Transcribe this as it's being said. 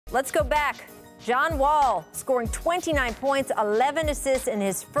let's go back. John Wall scoring 29 points, 11 assists in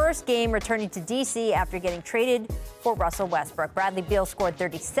his first game returning to D.C. after getting traded for Russell Westbrook. Bradley Beal scored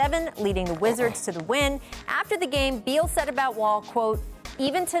 37, leading the Wizards to the win. After the game, Beal said about Wall, quote,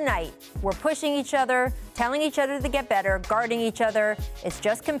 "Even tonight, we're pushing each other, telling each other to get better, guarding each other. It's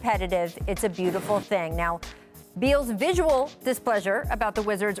just competitive. It's a beautiful thing." Now, Beal's visual displeasure about the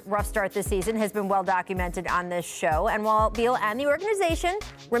Wizards' rough start this season has been well documented on this show. And while Beal and the organization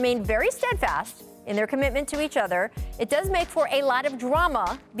remain very steadfast in their commitment to each other, it does make for a lot of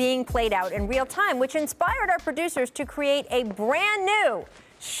drama being played out in real time, which inspired our producers to create a brand new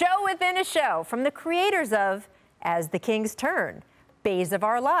show within a show from the creators of As the Kings Turn, Bays of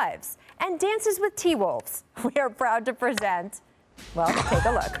Our Lives, and Dances with T-Wolves. We are proud to present, well, take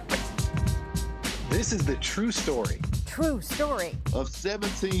a look. This is the true story. True story. Of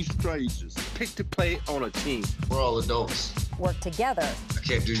 17 strangers. Picked to play on a team. We're all adults. Work together. I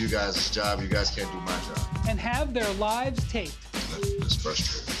can't do you guys' job. You guys can't do my job. And have their lives taped. It's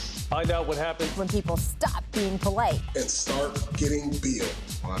frustrating. Find out what happens when people stop being polite. And start getting Beal.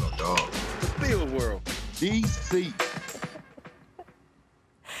 Why no dog? The Beal World. DC.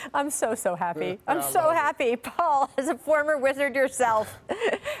 I'm so happy. I'm so happy. Paul, as a former Wizard yourself,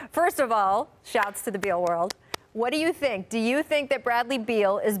 first of all, shouts to the Beal World. What do you think? Do you think that Bradley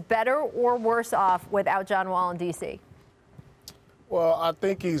Beal is better or worse off without John Wall in D.C.? Well, I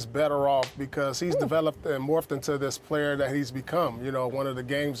think he's better off because he's developed and morphed into this player that he's become. You know, one of the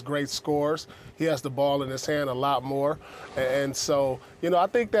game's great scorers. He has the ball in his hand a lot more. And so, you know, I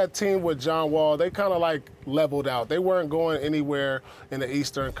think that team with John Wall, they kind of like leveled out. They weren't going anywhere in the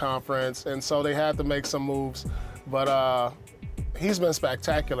Eastern Conference, and so they had to make some moves. But he's been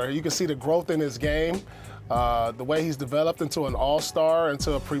spectacular. You can see the growth in his game. The way he's developed into an all-star,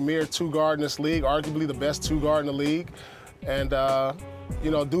 into a premier two-guard in this league, arguably the best two-guard in the league. And, you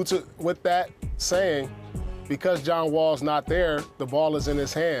know, with that saying, because John Wall's not there, the ball is in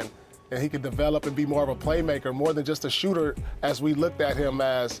his hand. And he can develop and be more of a playmaker, more than just a shooter, as we looked at him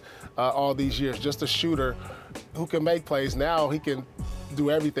as all these years, just a shooter who can make plays. Now he can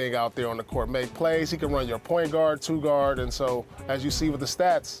do everything out there on the court, make plays. He can run your point guard, two guard. And so, as you see with the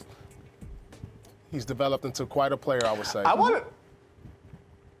stats, he's developed into quite a player, I would say. I want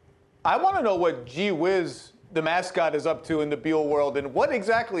to know what Gee Whiz, the mascot, is up to in the Beal world, and what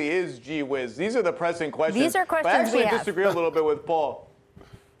exactly is Gee Whiz? These are the pressing questions. These are questions I actually we have. disagree a little bit with Paul.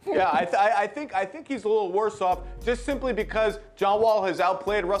 Yeah, I think he's a little worse off just simply because John Wall has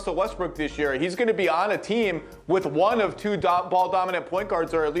outplayed Russell Westbrook this year. He's going to be on a team with one of two ball-dominant point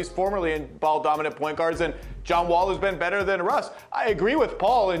guards, or at least formerly in ball-dominant point guards, and John Wall has been better than Russ. I agree with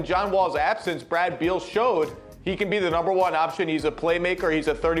Paul. In John Wall's absence, Brad Beal showed he can be the number one option. He's a playmaker. He's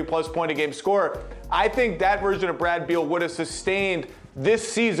a 30-plus point a game scorer. I think that version of Brad Beal would have sustained this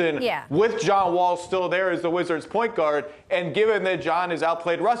season with John Wall still there as the Wizards' point guard. And given that John has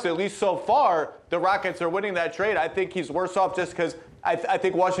outplayed Russ, at least so far, the Rockets are winning that trade. I think he's worse off just because I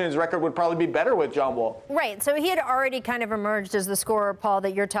think Washington's record would probably be better with John Wall. Right. So he had already kind of emerged as the scorer, Paul,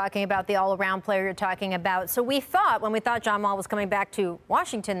 that you're talking about, the all-around player you're talking about. So we thought, when we thought John Wall was coming back to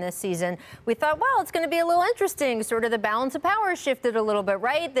Washington this season, we thought, well, it's going to be a little interesting. Sort of the balance of power shifted a little bit,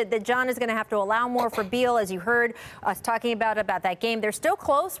 right? That John is going to have to allow more for Beal, as you heard us talking about that game. They're still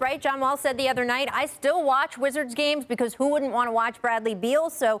close, right? John Wall said the other night, I still watch Wizards games because who wouldn't want to watch Bradley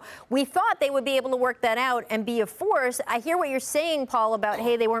Beal? So we thought they would be able to work that out and be a force. I hear what you're saying, Paul, about,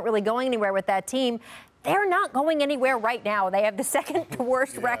 hey, they weren't really going anywhere with that team. They're not going anywhere right now. They have the second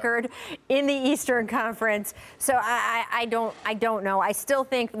worst record in the Eastern Conference. So I don't know. I still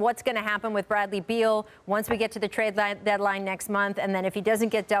think what's going to happen with Bradley Beal once we get to the trade deadline next month, and then if he doesn't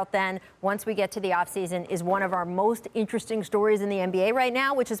get dealt then, once we get to the offseason, is one of our most interesting stories in the NBA right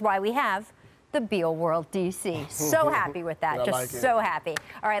now, which is why we have the Beal World DC. So happy with that. Just so happy.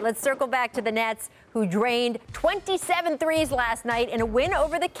 All right, let's circle back to the Nets, who drained 27 threes last night in a win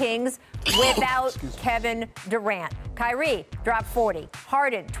over the Kings without Kevin Durant. Kyrie dropped 40.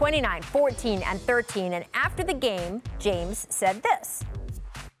 Harden 29, 14, and 13. And after the game, James said this.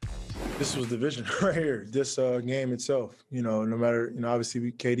 This was the vision right here, this game itself. You know, no matter,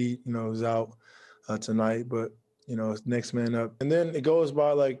 obviously KD, is out tonight, but, it's next man up. And then it goes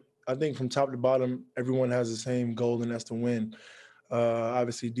by like, I think from top to bottom, everyone has the same goal, and that's to win.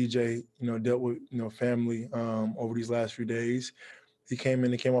 Obviously, DJ, dealt with, family over these last few days. He came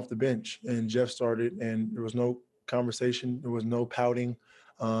in and came off the bench, and Jeff started, and there was no conversation. There was no pouting.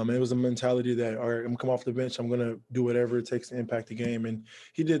 And it was a mentality that, all right, I'm going to come off the bench. I'm going to do whatever it takes to impact the game. And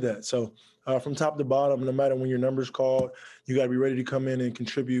he did that. So from top to bottom, no matter when your number's called, you got to be ready to come in and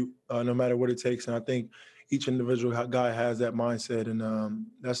contribute no matter what it takes. And I think, each individual guy has that mindset, and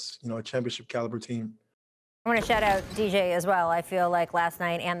that's, you know, a championship caliber team. I want to shout out DJ as well. I feel like last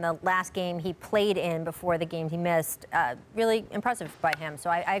night and the last game he played in before the game he missed, really impressive by him. So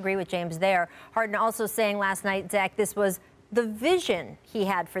I agree with James there. Harden also saying last night, Zach, this was the vision he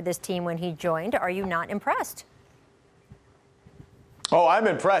had for this team when he joined. Are you not impressed? Oh, I'm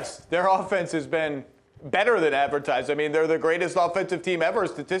impressed. Their offense has been better than advertised. I mean, they're the greatest offensive team ever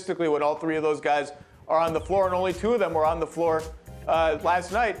statistically when all three of those guys are on the floor, and only two of them were on the floor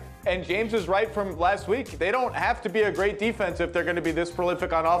last night. And James is right from last week. They don't have to be a great defense if they're going to be this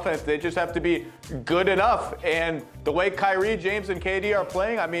prolific on offense. They just have to be good enough. And the way Kyrie, James, and KD are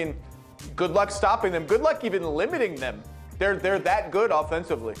playing, I mean, good luck stopping them. Good luck even limiting them. They're that good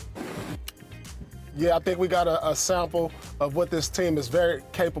offensively. Yeah, I think we got a sample of what this team is very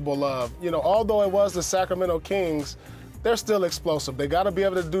capable of. You know, although it was the Sacramento Kings, they're still explosive. They got to be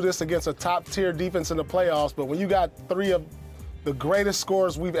able to do this against a top-tier defense in the playoffs. But when you got three of the greatest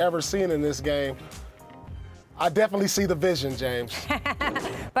scorers we've ever seen in this game, I definitely see the vision, James.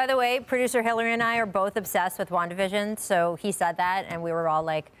 By the way, producer Hillary and I are both obsessed with WandaVision, so he said that, and we were all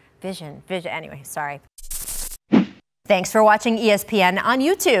like, vision. Anyway, sorry. Thanks for watching ESPN on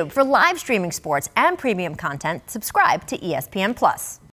YouTube. For live streaming sports and premium content, subscribe to ESPN+.